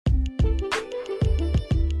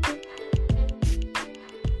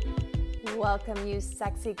Welcome, you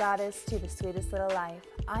sexy goddess, to The Sweetest Little Life.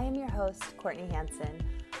 I am your host, Courtney Hanson.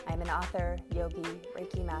 I am an author, yogi,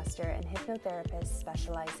 Reiki master, and hypnotherapist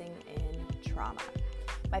specializing in trauma.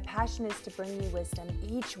 My passion is to bring you wisdom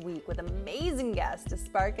each week with amazing guests to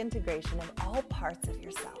spark integration of all parts of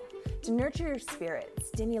yourself, to nurture your spirit,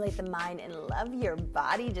 stimulate the mind, and love your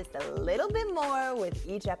body just a little bit more with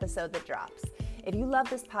each episode that drops. If you love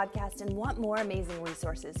this podcast and want more amazing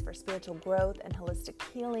resources for spiritual growth and holistic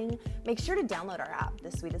healing, make sure to download our app, The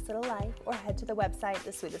Sweetest Little Life, or head to the website,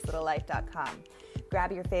 thesweetestlittlelife.com.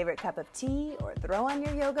 Grab your favorite cup of tea or throw on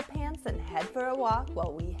your yoga pants and head for a walk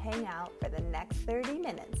while we hang out for the next 30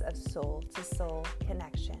 minutes of soul-to-soul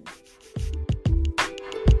connection.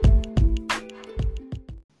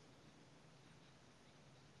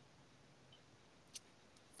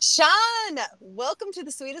 Shaun, welcome to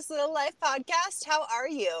the Sweetest Little Life podcast. How are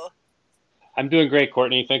you? I'm doing great,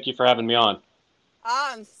 Courtney. Thank you for having me on.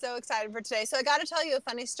 I'm so excited for today. So I got to tell you a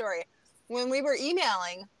funny story. When we were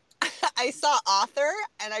emailing, I saw author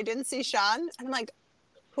and I didn't see Shaun. And I'm like,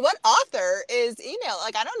 what author is email?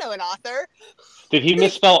 Like, I don't know an author. Did he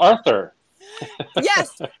misspell Arthur?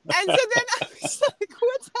 Yes. And so then I was like,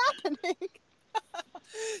 what's happening?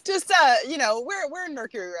 Just, we're in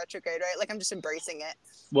Mercury retrograde, right? Like, I'm just embracing it.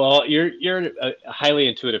 Well, you're a highly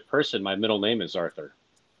intuitive person. My middle name is Arthur.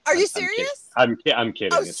 Are you serious? I'm kidding.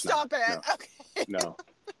 Oh, it's stop not. it. No. Okay. No.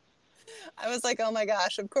 I was like, oh my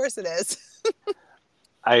gosh, of course it is.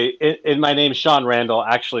 In my name, Shaun Randall,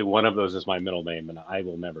 actually one of those is my middle name, and I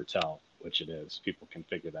will never tell which it is. People can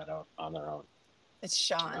figure that out on their own. It's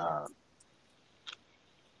Shaun.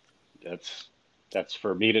 That's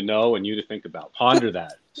for me to know and you to think about. Ponder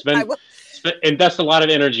that. Invest a lot of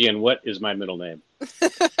energy in what is my middle name.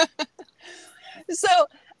 So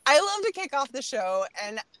I love to kick off the show,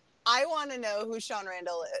 and I want to know who Shaun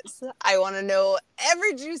Randall is. I want to know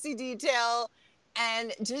every juicy detail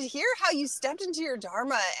and to hear how you stepped into your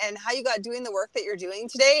Dharma and how you got doing the work that you're doing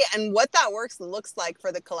today and what that work looks like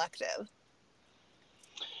for the collective.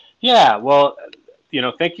 Yeah, well,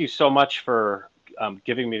 thank you so much for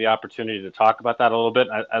giving me the opportunity to talk about that a little bit.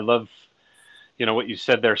 I love, what you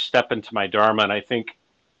said there, step into my Dharma. And I think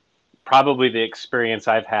probably the experience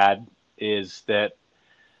I've had is that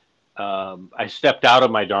I stepped out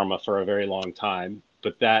of my Dharma for a very long time,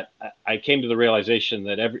 but that I came to the realization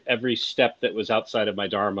that every step that was outside of my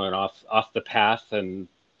Dharma and off the path and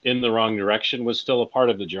in the wrong direction was still a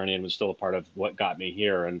part of the journey and was still a part of what got me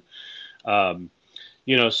here. And,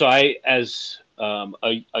 so I, as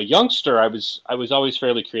a youngster, I was always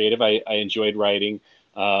fairly creative. I enjoyed writing,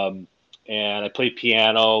 and I played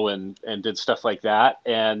piano and did stuff like that.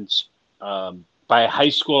 And by high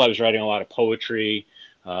school, I was writing a lot of poetry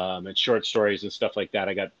and short stories and stuff like that.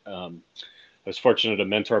 I was fortunate. A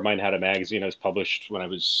mentor of mine had a magazine I was published when I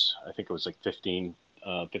think it was like 15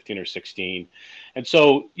 or 16. And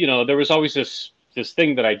so, there was always this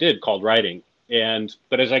thing that I did called writing.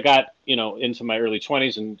 But as I got, into my early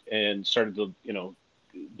 20s and started to,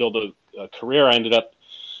 build a career, I ended up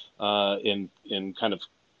in kind of,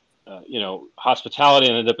 hospitality,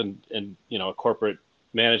 and ended up in a corporate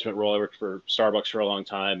management role. I worked for Starbucks for a long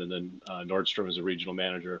time, and then Nordstrom as a regional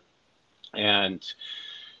manager. And,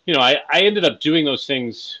 I ended up doing those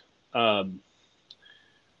things. For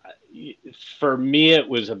me, it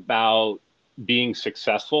was about being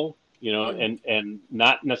successful. And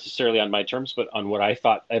not necessarily on my terms, but on what I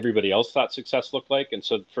thought everybody else thought success looked like. And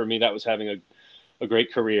so for me, that was having a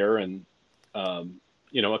great career and,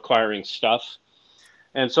 acquiring stuff.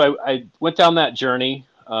 And so I went down that journey.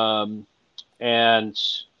 And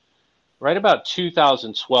right about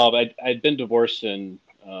 2012, I'd been divorced in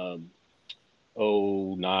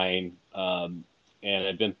 2009. And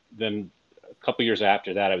I'd been then a couple years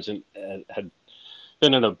after that, had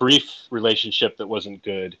been in a brief relationship that wasn't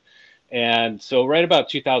good. And so right about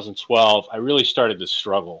 2012, I really started to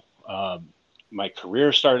struggle. My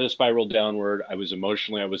career started to spiral downward. I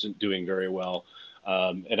wasn't doing very well.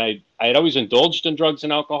 And I had always indulged in drugs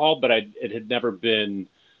and alcohol, but it had never been,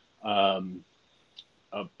 I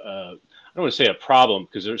don't want to say a problem,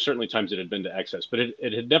 because there were certainly times it had been to excess, but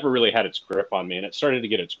it had never really had its grip on me, and it started to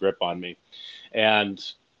get its grip on me.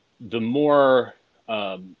 And the more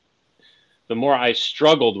I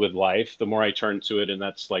struggled with life, the more I turned to it, and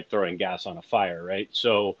that's like throwing gas on a fire, right?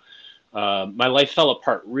 So my life fell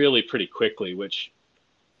apart really pretty quickly, which,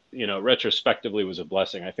 retrospectively was a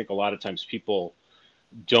blessing. I think a lot of times people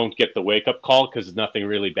don't get the wake-up call because nothing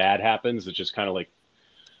really bad happens. It's just kind of like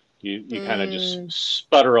you kind of just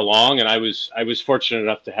sputter along. And I was fortunate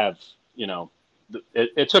enough to have,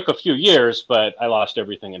 it took a few years, but I lost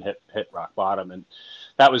everything and hit rock bottom. And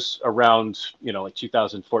that was around, like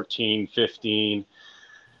 2014, 15.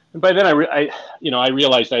 And by then I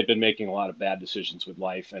realized I'd been making a lot of bad decisions with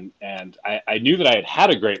life, and I knew that I had had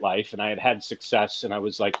a great life and I had had success, and I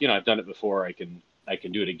was like, I've done it before, I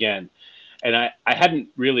can do it again. And I hadn't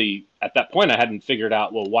really, at that point, I hadn't figured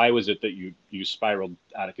out, well, why was it that you spiraled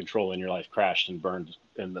out of control and your life crashed and burned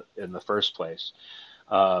in the first place?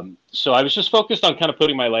 So I was just focused on kind of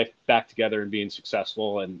putting my life back together and being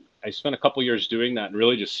successful. And I spent a couple years doing that and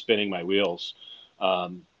really just spinning my wheels,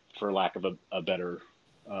 for lack of a better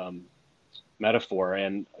um, metaphor.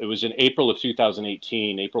 And it was in April of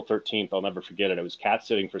 2018, April 13th. I'll never forget it. I was cat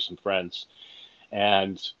sitting for some friends,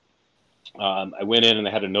 and I went in and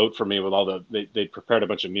they had a note for me with they prepared a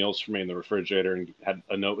bunch of meals for me in the refrigerator and had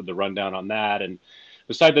a note with the rundown on that. And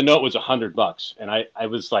beside the note was $100. And I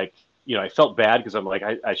was like, I felt bad because I'm like,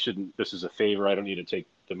 I shouldn't, this is a favor. I don't need to take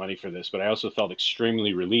the money for this. But I also felt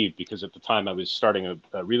extremely relieved because at the time I was starting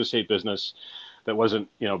a real estate business that wasn't,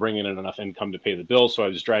 bringing in enough income to pay the bills. So I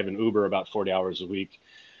was driving Uber about 40 hours a week,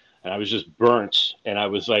 and I was just burnt. And I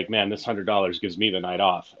was like, man, this $100 gives me the night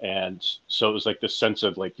off. And so it was like this sense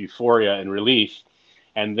of like euphoria and relief.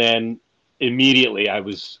 And then immediately I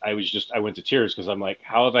went to tears because I'm like,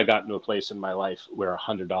 how have I gotten to a place in my life where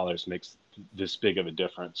 $100 makes this big of a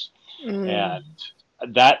difference? And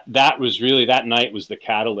that was really, that night was the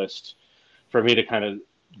catalyst for me to kind of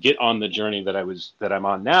get on the journey that I'm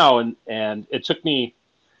on now. And it took me,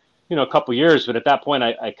 a couple years, but at that point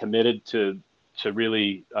I committed to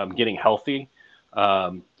really getting healthy.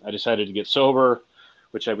 I decided to get sober,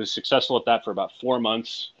 which I was successful at that for about 4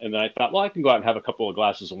 months. And then I thought, well, I can go out and have a couple of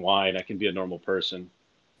glasses of wine. I can be a normal person.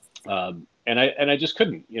 And I just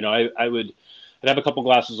couldn't, I'd have a couple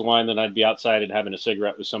glasses of wine, then I'd be outside and having a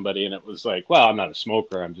cigarette with somebody. And it was like, well, I'm not a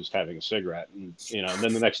smoker. I'm just having a cigarette. And, and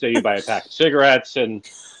then the next day you buy a pack of cigarettes, and,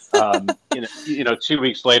 2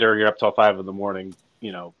 weeks later, you're up till 5 in the morning,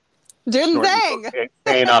 doing the thing,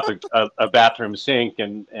 paying off a bathroom sink,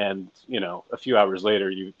 and a few hours later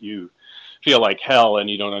you feel like hell, and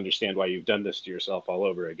you don't understand why you've done this to yourself all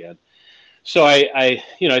over again. So I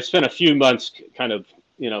spent a few months kind of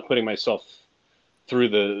putting myself through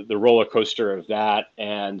the roller coaster of that,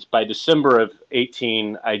 and by December of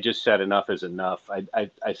 18, I just said enough is enough.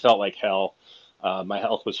 I felt like hell. My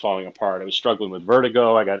health was falling apart. I was struggling with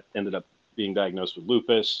vertigo. Ended up being diagnosed with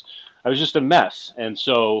lupus. I was just a mess, and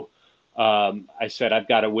so I said, I've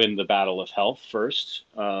got to win the battle of health first.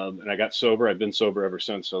 And I got sober. I've been sober ever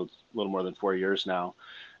since, so it's a little more than 4 years now.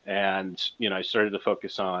 And, I started to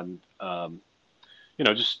focus on,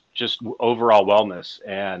 just overall wellness.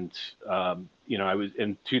 And, I was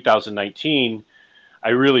in 2019, I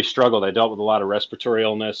really struggled. I dealt with a lot of respiratory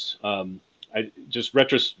illness. Looking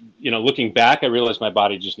back, I realized my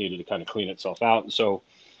body just needed to kind of clean itself out. And so,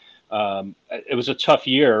 it was a tough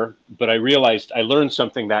year, but I realized I learned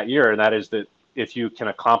something that year, and that is that if you can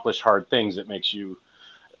accomplish hard things, it makes you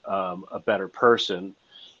a better person.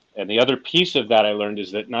 And the other piece of that I learned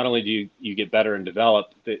is that not only do you get better and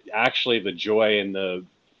develop, that actually the joy and the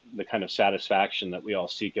kind of satisfaction that we all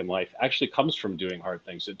seek in life actually comes from doing hard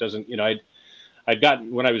things. It doesn't, I'd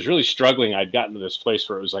gotten, when I was really struggling, I'd gotten to this place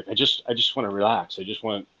where it was like, I just want to relax. I just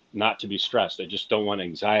want not to be stressed. I just don't want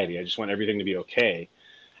anxiety. I just want everything to be okay.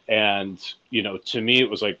 And, to me, it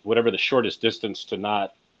was like whatever the shortest distance to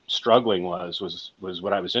not struggling was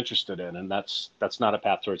what I was interested in. And that's not a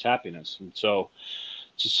path towards happiness. And so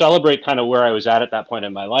to celebrate kind of where I was at that point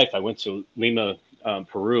in my life, I went to Lima,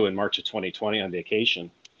 Peru in March of 2020 on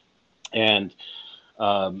vacation. And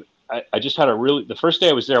I just had the first day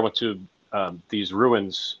I was there, I went to these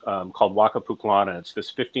ruins called Huaca Pucllana. It's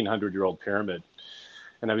this 1,500-year-old pyramid.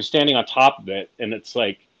 And I was standing on top of it, and it's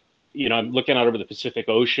like, I'm looking out over the Pacific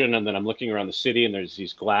Ocean, and then I'm looking around the city, and there's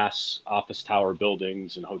these glass office tower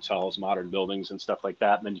buildings and hotels, modern buildings and stuff like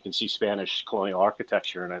that. And then you can see Spanish colonial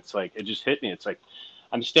architecture. And it's like, it just hit me. It's like,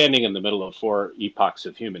 I'm standing in the middle of 4 epochs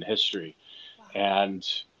of human history. Wow. And,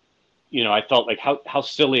 I felt like, how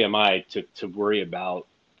silly am I to worry about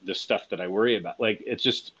the stuff that I worry about? Like, it's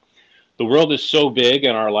just, the world is so big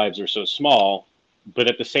and our lives are so small. But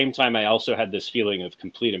at the same time, I also had this feeling of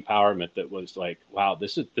complete empowerment that was like, wow,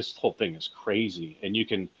 this whole thing is crazy. And you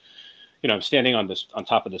can, I'm standing on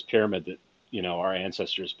top of this pyramid that, our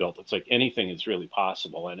ancestors built. It's like anything is really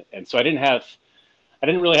possible. And so I didn't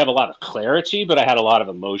really have a lot of clarity, but I had a lot of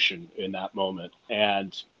emotion in that moment.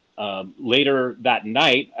 And later that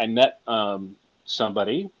night, I met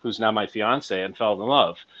somebody who's now my fiance and fell in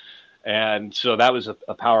love. And so that was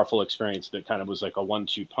a powerful experience that kind of was like a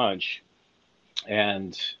 1-2 punch.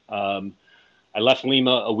 And I left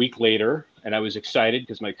Lima a week later, and I was excited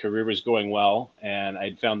because my career was going well, and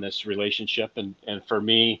I'd found this relationship. And for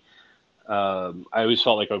me, I always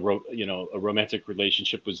felt like a romantic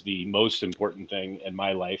relationship was the most important thing in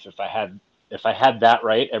my life. If I had that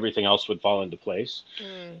right, everything else would fall into place.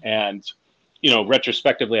 Mm. And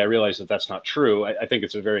retrospectively, I realized that that's not true. I think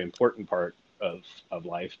it's a very important part of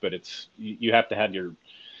life, but you have to have your,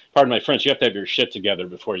 pardon my French, you have to have your shit together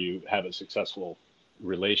before you have a successful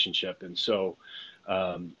relationship. And so,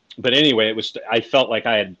 but anyway, I felt like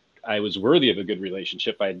I was worthy of a good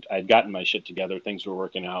relationship. I'd gotten my shit together. Things were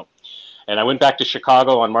working out. And I went back to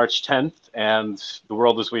Chicago on March 10th, and the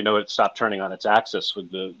world as we know it stopped turning on its axis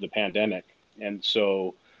with the pandemic. And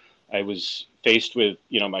so I was faced with,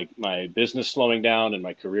 my business slowing down and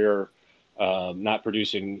my career not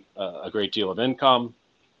producing a great deal of income.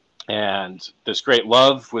 And this great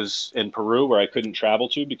love was in Peru, where I couldn't travel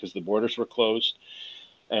to because the borders were closed.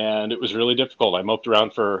 And it was really difficult. I moped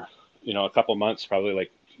around for, a couple months, probably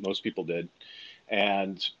like most people did.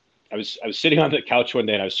 And I was sitting on the couch one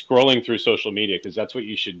day and I was scrolling through social media because that's what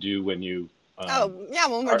you should do when you Oh, yeah,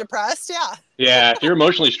 when we're are. depressed, yeah. Yeah, if you're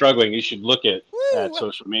emotionally struggling, you should look at Woo!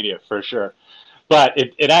 social media for sure. But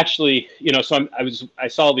it actually, so I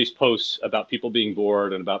saw all these posts about people being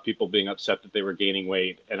bored and about people being upset that they were gaining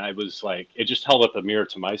weight, and I was like, it just held up a mirror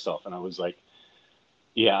to myself, and I was like,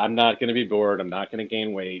 yeah, I'm not going to be bored. I'm not going to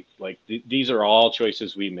gain weight. Like these are all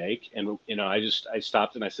choices we make, and I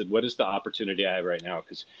stopped and I said, what is the opportunity I have right now?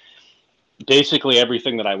 Because basically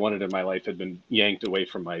everything that I wanted in my life had been yanked away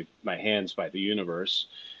from my hands by the universe,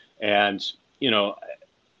 and you know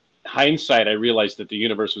hindsight, I realized that the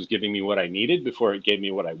universe was giving me what I needed before it gave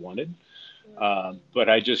me what I wanted. But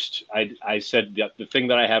I said that the thing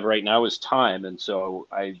that I have right now is time, and so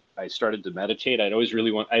I started to meditate. I'd always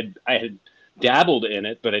really I had dabbled in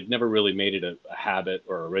it, but I'd never really made it a habit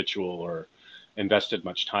or a ritual or invested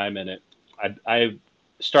much time in it. I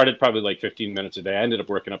started probably like 15 minutes a day. I ended up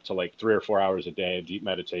working up to like 3 or 4 hours a day of deep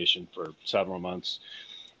meditation for several months,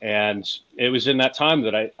 and it was in that time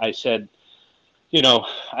that I said,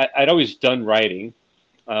 I'd always done writing,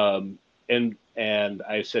 and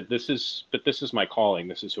I said, this is my calling.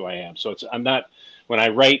 This is who I am. So I'm not, when I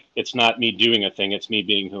write, it's not me doing a thing. It's me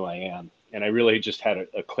being who I am. And I really just had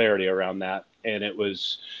a clarity around that. And it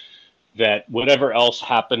was that whatever else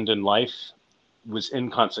happened in life was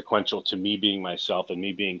inconsequential to me being myself and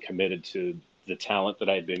me being committed to the talent that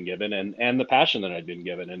I'd been given and the passion that I'd been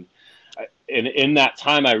given. And in that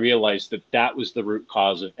time, I realized that was the root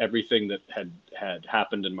cause of everything that had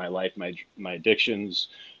happened in my life, my addictions,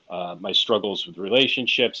 my struggles with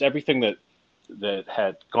relationships, everything that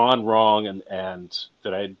had gone wrong, and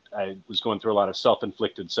that I was going through a lot of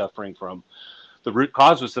self-inflicted suffering from. The root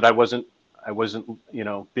cause was that I wasn't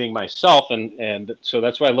being myself, and so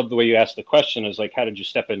that's why I love the way you asked the question, is like, how did you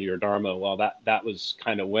step into your dharma? Well, that was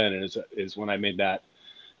kind of when, and is when I made that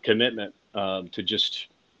commitment to just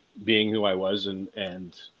being who I was, and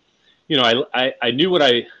I knew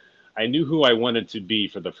I knew who I wanted to be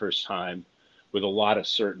for the first time with a lot of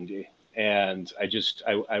certainty, and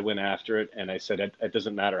I went after it, and I said it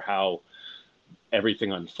doesn't matter how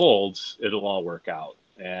everything unfolds, it'll all work out.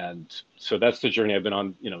 And so that's the journey I've been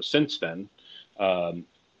on, since then. um,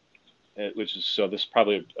 which is, so this is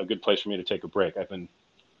probably a good place for me to take a break. I've been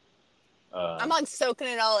I'm like soaking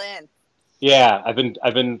it all in. yeah, I've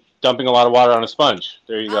been dumping a lot of water on a sponge.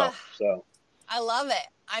 There you go. Ah, So I love it.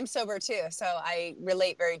 I'm sober too, so I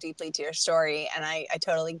relate very deeply to your story, and I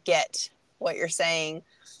totally get what you're saying.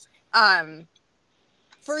 Um,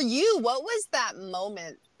 for you, what was that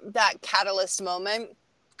moment, that catalyst moment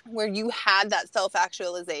where you had that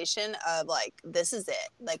self-actualization of like, this is it?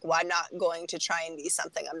 Like, why not going to try and be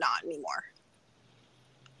something I'm not anymore?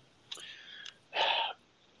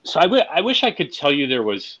 I wish I could tell you there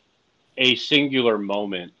was a singular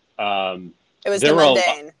moment. It was the There were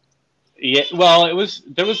mundane. yeah, well,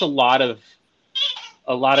 there was a lot of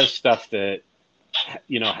stuff that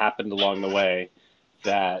happened along the way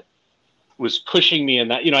that was pushing me in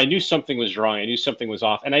that. I knew something was wrong. I knew something was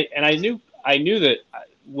off, and I knew that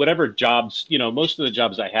whatever jobs, most of the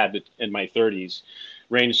jobs I had in my 30s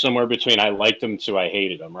ranged somewhere between I liked them to I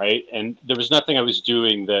hated them, right? And there was nothing I was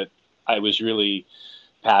doing that I was really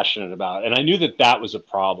passionate about, and I knew that was a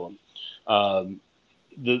problem. Um,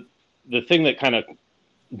 the the thing that kind of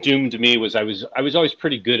doomed me was I was always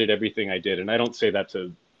pretty good at everything I did, and I don't say that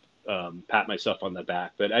to pat myself on the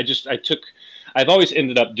back, but I've always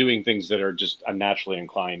ended up doing things that are just I'm naturally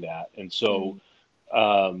inclined at, and so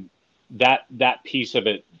Mm. um, that piece of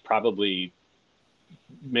it probably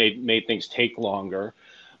made things take longer.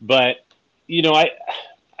 But I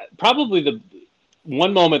probably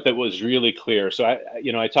one moment that was really clear. So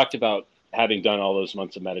I talked about having done all those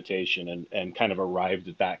months of meditation and kind of arrived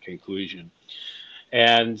at that conclusion.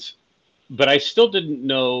 And, but I still didn't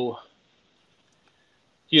know,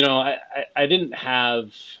 I didn't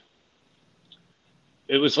have,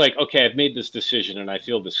 it was like, okay, I've made this decision and I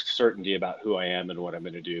feel this certainty about who I am and what I'm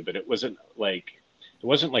going to do. But it wasn't like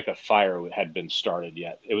a fire had been started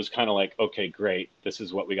yet. It was kind of like, okay, great, this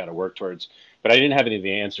is what we got to work towards. But I didn't have any of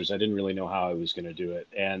the answers. I didn't really know how I was going to do it.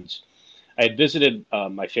 And I had visited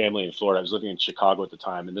my family in Florida. I was living in Chicago at the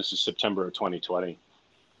time, and this is September of 2020.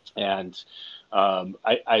 And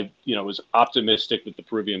I was optimistic that the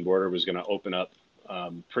Peruvian border was going to open up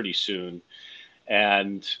pretty soon.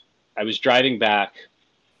 And I was driving back,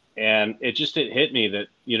 and it hit me that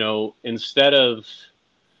instead of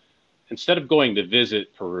going to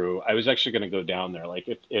visit Peru, I was actually going to go down there. Like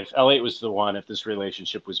if Elliot was the one, if this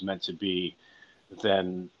relationship was meant to be,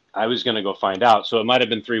 then I was going to go find out. So it might have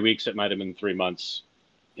been 3 weeks, it might have been 3 months.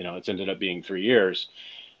 It's ended up being 3 years.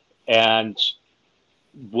 And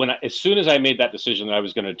as soon as I made that decision that I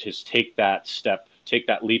was going to just take that step, take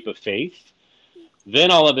that leap of faith,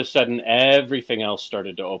 then all of a sudden everything else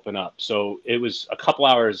started to open up. So it was a couple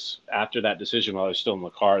hours after that decision, while I was still in the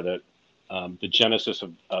car, that the genesis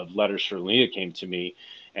of Letters for Leah came to me,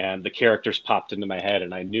 and the characters popped into my head,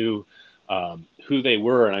 and I knew who they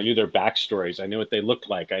were, and I knew their backstories. I knew what they looked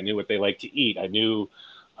like. I knew what they liked to eat. I knew,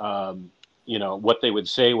 what they would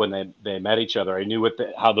say when they met each other. I knew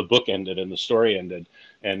how the book ended and the story ended,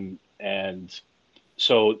 and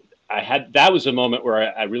so that was a moment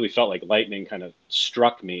where I really felt like lightning kind of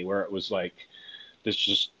struck me, where it was like this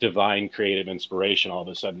just divine creative inspiration all of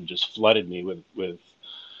a sudden just flooded me with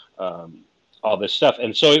all this stuff.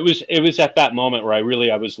 And so it was at that moment where I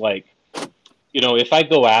was like, if I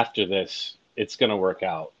go after this, it's going to work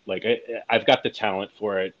out. Like I've got the talent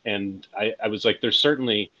for it. And I was like, there's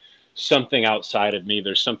certainly something outside of me.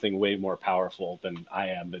 There's something way more powerful than I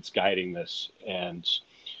am that's guiding this. And,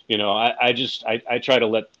 I try to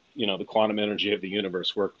let, the quantum energy of the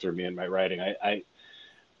universe work through me in my writing.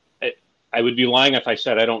 I would be lying if I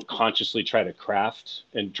said I don't consciously try to craft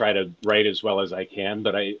and try to write as well as I can,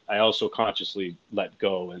 but I also consciously let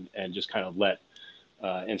go and just kind of let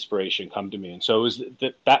inspiration come to me. And so it was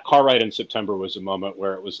that car ride in September was a moment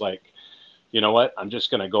where it was like, you know what, I'm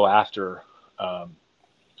just going to go after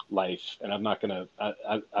life, and I'm not going to.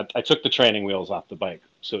 I took the training wheels off the bike,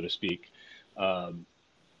 so to speak.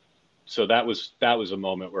 So that was a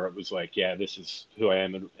moment where it was like, yeah, this is who I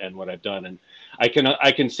am and what I've done. And I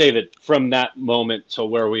can say that from that moment to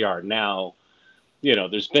where we are now,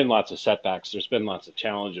 there's been lots of setbacks, there's been lots of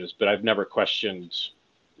challenges, but I've never questioned,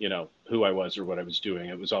 who I was or what I was doing.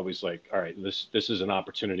 It was always like, all right, this is an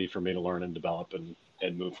opportunity for me to learn and develop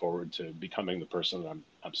and move forward to becoming the person that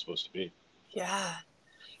I'm supposed to be. Yeah.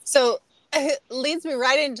 So it leads me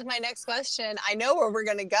right into my next question. I know where we're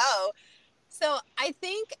going to go. So I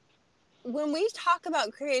think when we talk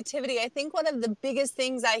about creativity, I think one of the biggest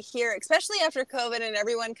things I hear, especially after COVID and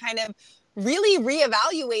everyone kind of really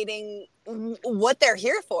reevaluating what they're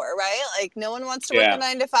here for, right? Like no one wants to work a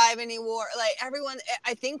 9-to-5 anymore. Like everyone,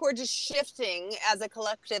 I think we're just shifting as a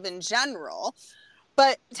collective in general.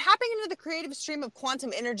 But tapping into the creative stream of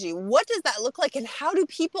quantum energy, what does that look like, and how do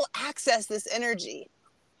people access this energy?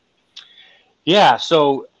 Yeah,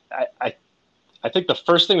 so I think the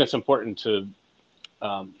first thing that's important to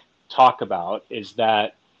talk about is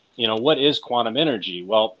that, what is quantum energy?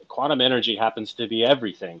 Well, quantum energy happens to be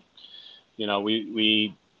everything.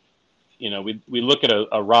 We look at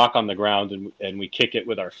a rock on the ground and we kick it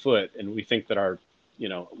with our foot and we think that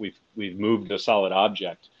we've moved a solid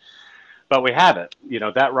object, but we haven't.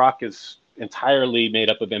 That rock is entirely made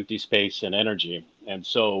up of empty space and energy. And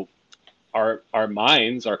so our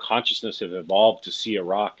minds, our consciousness have evolved to see a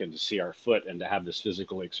rock and to see our foot and to have this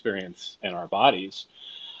physical experience in our bodies.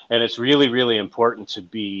 And it's really, really important to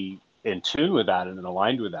be in tune with that and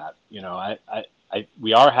aligned with that.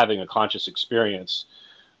 We are having a conscious experience,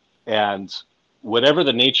 and whatever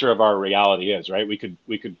the nature of our reality is, right? We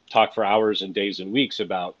could talk for hours and days and weeks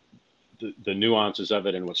about the nuances of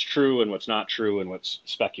it and what's true and what's not true and what's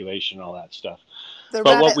speculation and all that stuff. The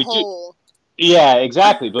But rabbit hole. Yeah,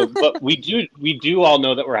 exactly. But we do all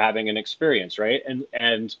know that we're having an experience, right?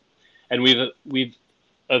 And we've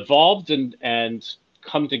evolved and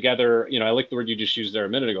come together. I like the word you just used there a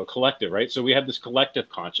minute ago, collective, right? So we have this collective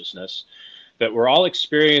consciousness that we're all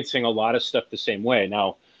experiencing a lot of stuff the same way.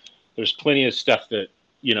 Now, there's plenty of stuff that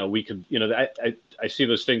we could, I see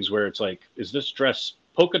those things where it's like, is this dress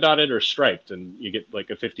polka dotted or striped, and you get like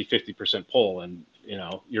a 50-50% pull. And,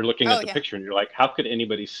 you're looking Oh, at the yeah. picture and you're like, how could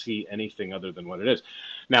anybody see anything other than what it is?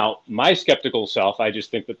 Now, my skeptical self, I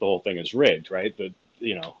just think that the whole thing is rigged, right? That,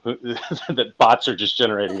 that bots are just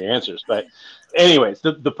generating the answers. But anyways,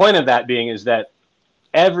 the point of that being is that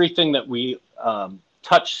everything that we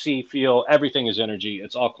touch, see, feel, everything is energy.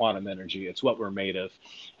 It's all quantum energy. It's what we're made of.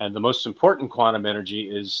 And the most important quantum energy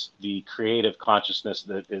is the creative consciousness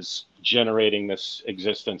that is generating this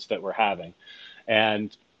existence that we're having.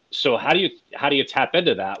 And so how do you tap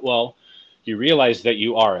into that? Well, you realize that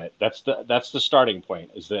you are it. That's the starting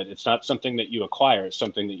point, is that it's not something that you acquire, it's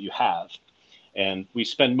something that you have. And we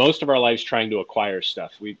spend most of our lives trying to acquire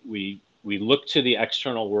stuff. We look to the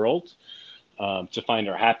external world to find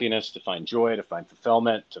our happiness, to find joy, to find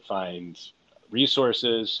fulfillment, to find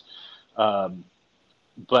resources. Um,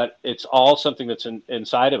 but it's all something that's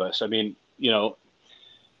inside of us. I mean,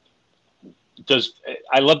 does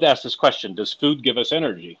I love to ask this question: does food give us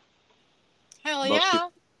energy? Hell Most yeah.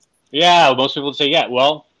 people, yeah, most people would say, yeah.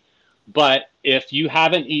 Well, but if you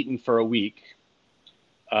haven't eaten for a week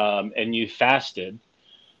and you fasted,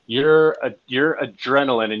 your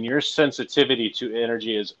adrenaline and your sensitivity to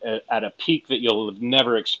energy is at a peak that you'll have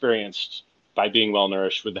never experienced by being well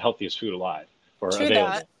nourished with the healthiest food alive or True that.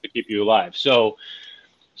 available to keep you alive. So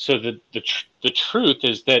the truth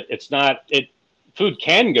is that it's not it. Food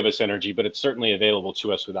can give us energy, but it's certainly available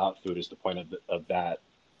to us without food. Is the point of that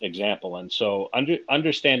example. And so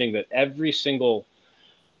understanding that every single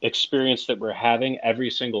experience that we're having, every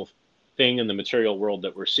single thing in the material world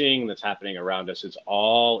that we're seeing that's happening around us, is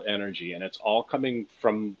all energy, and it's all coming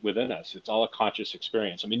from within us. It's all a conscious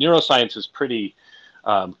experience. I mean, neuroscience is pretty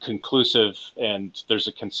conclusive, and there's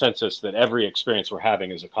a consensus that every experience we're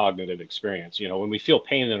having is a cognitive experience. When we feel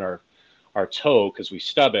pain in our toe because we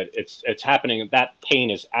stub it, it's happening. That pain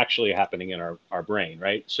is actually happening in our brain,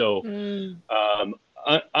 right? So Mm.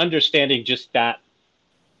 understanding just that,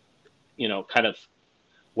 kind of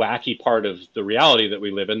wacky part of the reality that we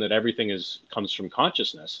live in, that everything comes from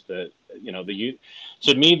consciousness, that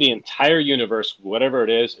to me, the entire universe, whatever it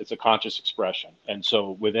is, it's a conscious expression. And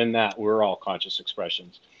so within that, we're all conscious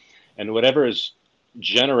expressions, and whatever is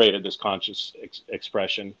generated this conscious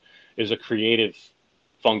expression is a creative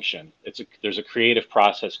function. There's a creative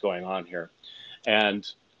process going on here. And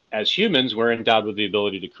as humans, we're endowed with the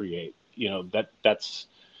ability to create. That's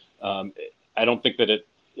um, I don't think that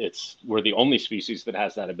it's we're the only species that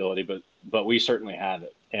has that ability, but we certainly have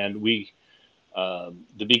it. And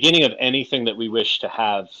the beginning of anything that we wish to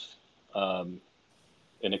have um,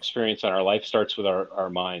 an experience in our life starts with our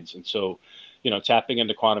minds. And so, tapping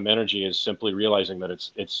into quantum energy is simply realizing that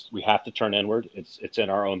it's we have to turn inward. It's in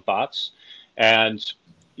our own thoughts. And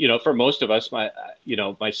for most of us,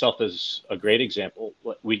 myself is a great example.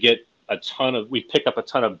 We pick up a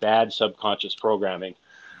ton of bad subconscious programming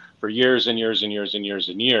for years and years and years and years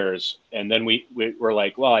and years. And then we're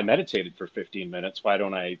like, well, I meditated for 15 minutes. Why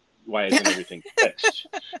isn't everything fixed?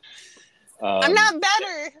 I'm Um, not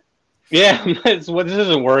better. yeah, this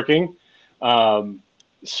isn't working. Um,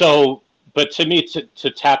 so, but to me,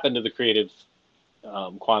 to tap into the creative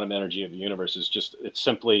quantum energy of the universe it's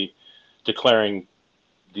simply declaring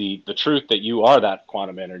the truth that you are that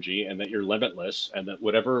quantum energy, and that you're limitless, and that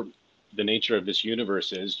whatever the nature of this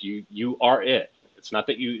universe is, you are it. It's not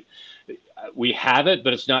that we have it,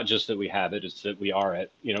 but it's not just that we have it, it's that we are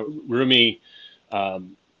it. Rumi,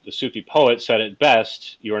 the Sufi poet, said it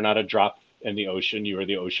best: you are not a drop in the ocean, you are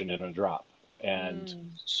the ocean in a drop. And Mm.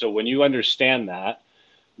 so when you understand that,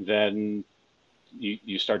 then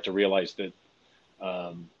you start to realize that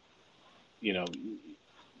um, you know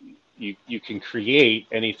you can create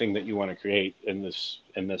anything that you want to create in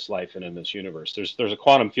this life and in this universe. There's a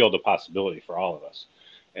quantum field of possibility for all of us,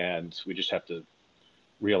 and we just have to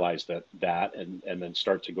realize that and then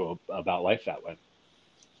start to go about life that way.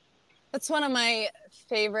 That's one of my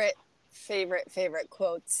favorite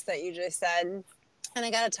quotes that you just said. And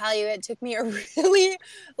I gotta tell you, it took me a really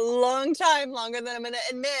long time, longer than I'm gonna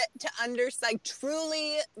admit, to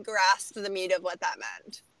truly grasp the meat of what that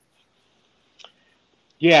meant.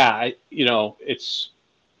 Yeah, it's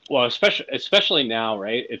well, especially now,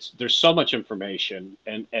 right? There's so much information,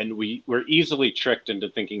 and we're easily tricked into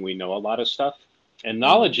thinking we know a lot of stuff. And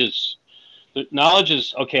Mm-hmm. knowledge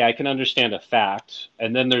is okay. I can understand a fact,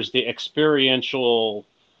 and then there's the experiential.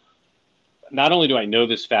 Not only do I know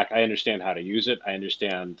this fact, I understand how to use it. I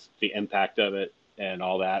understand the impact of it and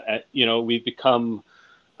all that.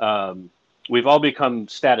 Um, we've all become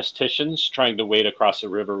statisticians trying to wade across a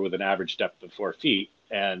river with an average depth of 4 feet,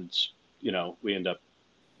 and we end up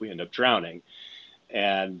drowning.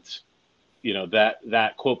 And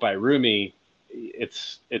that quote by Rumi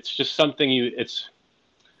it's just something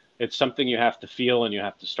it's something you have to feel, and you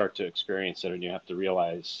have to start to experience it, and you have to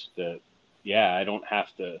realize that, yeah, I don't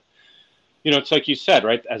have to, it's like you said,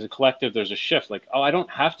 right? As a collective, there's a shift. Like, oh, I don't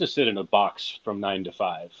have to sit in a box from 9 to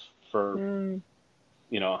 5 for, Mm.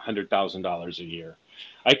 $100,000 a year.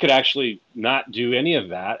 I could actually not do any of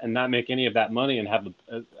that and not make any of that money and have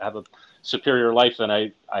a superior life than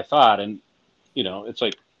I thought. And, it's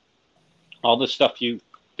like all the stuff you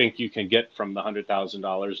think you can get from the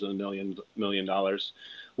 $100,000 and the million dollars.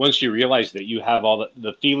 Once you realize that you have all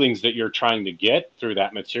the feelings that you're trying to get through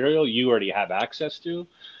that material, you already have access to.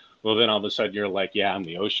 Well, then all of a sudden you're like, yeah, I'm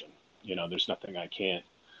the ocean. There's nothing I can't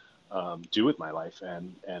do with my life,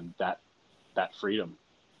 and that freedom,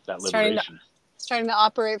 that Starting to liberation. starting to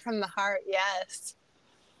operate from the heart. Yes.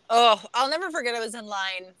 Oh, I'll never forget. I was in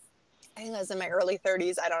line. I think I was in my early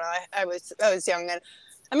 30s. I don't know. I was young, and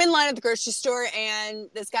I'm in line at the grocery store, and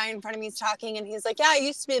this guy in front of me is talking, and he's like, "Yeah, I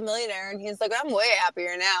used to be a millionaire," and he's like, "I'm way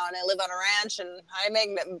happier now, and I live on a ranch, and I make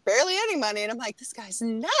barely any money." And I'm like, "This guy's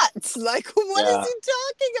nuts! Like, what is Yeah, he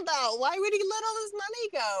talking about? Why would he let all this money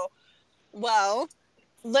go?" Well,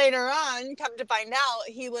 later on, come to find out,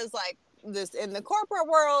 he was like this in the corporate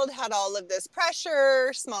world, had all of this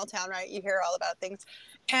pressure, small town, right? You hear all about things,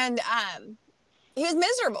 and he was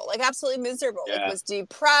miserable, like absolutely miserable, like yeah, was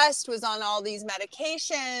depressed, was on all these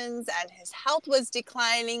medications, and his health was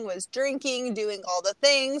declining, was drinking, doing all the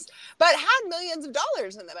things, but had millions of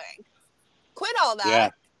dollars in the bank. Quit all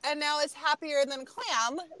that, yeah. and now is happier than a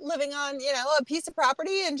clam, living on, a piece of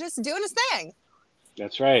property and just doing his thing.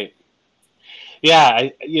 That's right. Yeah,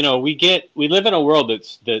 we live in a world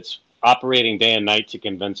that's operating day and night to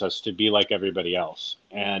convince us to be like everybody else.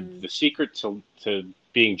 And Mm, the secret to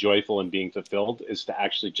being joyful and being fulfilled is to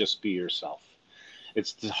actually just be yourself.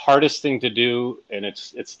 It's the hardest thing to do, and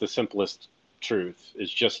it's the simplest truth,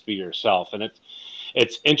 is just be yourself. And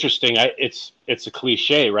it's interesting. It's a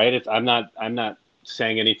cliche, right? I'm not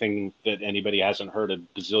saying anything that anybody hasn't heard a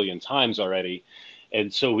bazillion times already.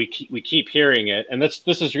 And so we keep hearing it, and this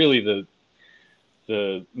is really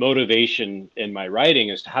the motivation in my writing,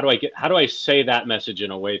 is how do I say that message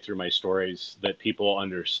in a way through my stories that people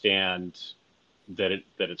understand that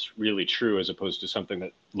it's really true, as opposed to something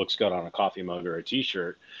that looks good on a coffee mug or a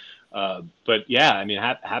t-shirt. But yeah, I mean,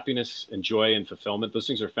 happiness and joy and fulfillment, those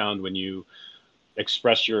things are found when you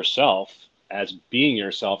express yourself as being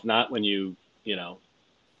yourself, not when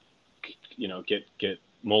get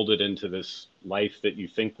molded into this life that you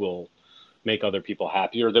think will make other people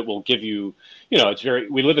happy, or that will give you,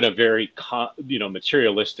 we live in a very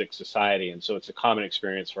materialistic society, and so it's a common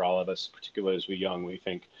experience for all of us, particularly as we're young. We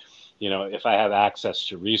think, if I have access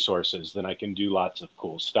to resources, then I can do lots of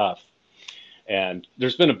cool stuff. And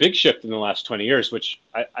there's been a big shift in the last 20 years, which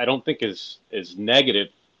I don't think is negative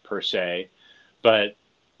per se, but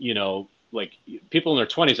like people in their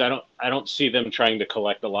 20s, I don't see them trying to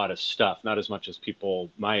collect a lot of stuff, not as much as people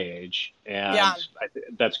my age, yeah.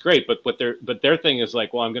 and that's great. But their thing is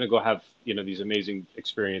like, well, I'm going to go have these amazing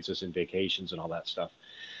experiences and vacations and all that stuff,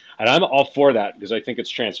 and I'm all for that because I think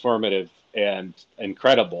it's transformative and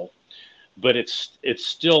incredible. But it's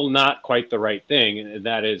still not quite the right thing, and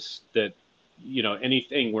that is that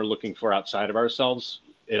anything we're looking for outside of ourselves,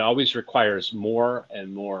 it always requires more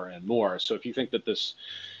and more and more. So if you think that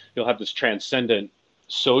you'll have this transcendent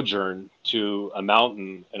sojourn to a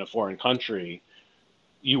mountain in a foreign country,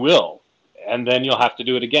 you will. And then you'll have to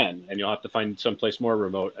do it again, and you'll have to find someplace more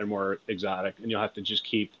remote and more exotic, and you'll have to just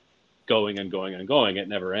keep going and going and going. It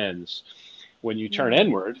never ends. When you turn Mm.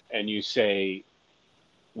 inward and you say,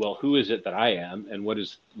 well, who is it that I am, and what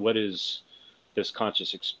is this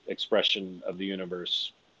conscious expression of the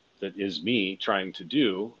universe that is me trying to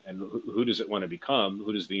do, and who does it want to become?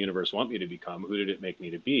 Who does the universe want me to become? Who did it make me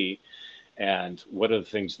to be? And what are the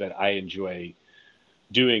things that I enjoy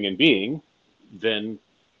doing and being? Then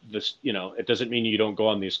it doesn't mean you don't go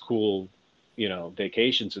on these cool,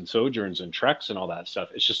 vacations and sojourns and treks and all that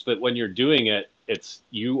stuff. It's just that when you're doing it, it's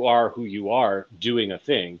you are who you are doing a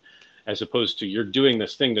thing, as opposed to you're doing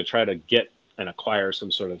this thing to try to get and acquire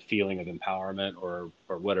some sort of feeling of empowerment or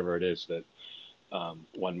whatever it is that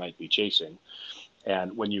one might be chasing.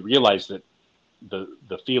 And when you realize that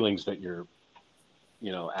the feelings that you're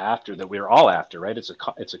after, that we're all after, right? It's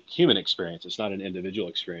a human experience. It's not an individual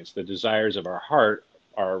experience. The desires of our heart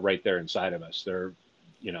are right there inside of us. They're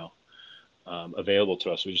you know available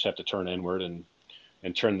to us. We just have to turn inward and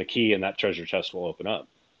turn the key, and that treasure chest will open up.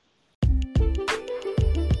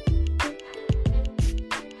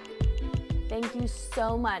 Thank you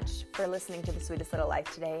so much for listening to The Sweetest Little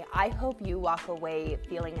Life today. I hope you walk away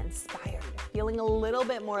feeling inspired feeling a little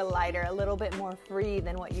bit more lighter, a little bit more free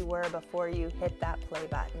than what you were before you hit that play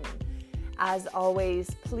button. As always,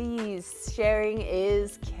 please, sharing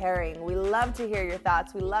is caring. We love to hear your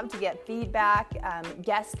thoughts. We love to get feedback,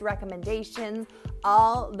 guest recommendations,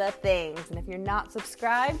 all the things. And if you're not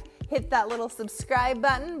subscribed, hit that little subscribe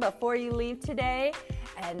button before you leave today.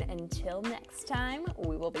 And until next time,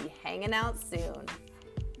 we will be hanging out soon.